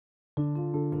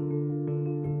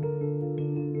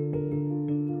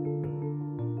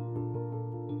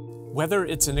Whether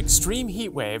it's an extreme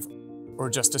heat wave or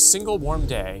just a single warm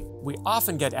day, we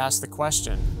often get asked the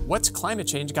question, what's climate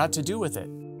change got to do with it?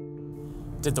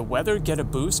 Did the weather get a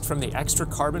boost from the extra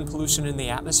carbon pollution in the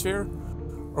atmosphere?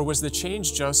 Or was the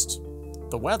change just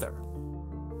the weather?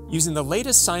 Using the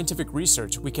latest scientific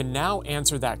research, we can now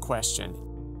answer that question.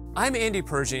 I'm Andy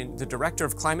Pershing, the Director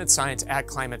of Climate Science at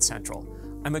Climate Central.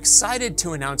 I'm excited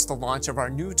to announce the launch of our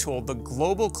new tool, the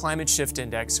Global Climate Shift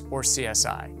Index, or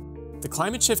CSI. The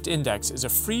Climate Shift Index is a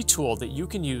free tool that you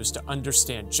can use to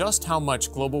understand just how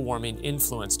much global warming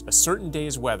influenced a certain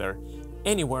day's weather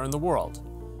anywhere in the world.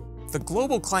 The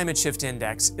Global Climate Shift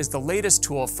Index is the latest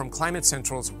tool from Climate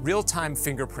Central's Real-Time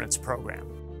Fingerprints program.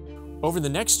 Over the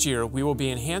next year, we will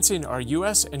be enhancing our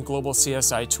US and global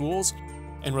CSI tools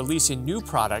and releasing new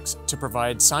products to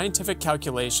provide scientific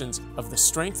calculations of the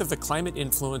strength of the climate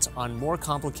influence on more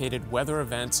complicated weather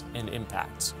events and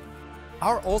impacts.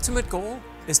 Our ultimate goal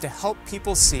is to help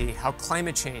people see how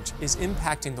climate change is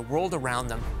impacting the world around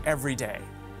them every day.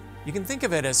 You can think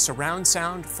of it as surround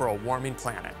sound for a warming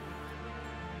planet.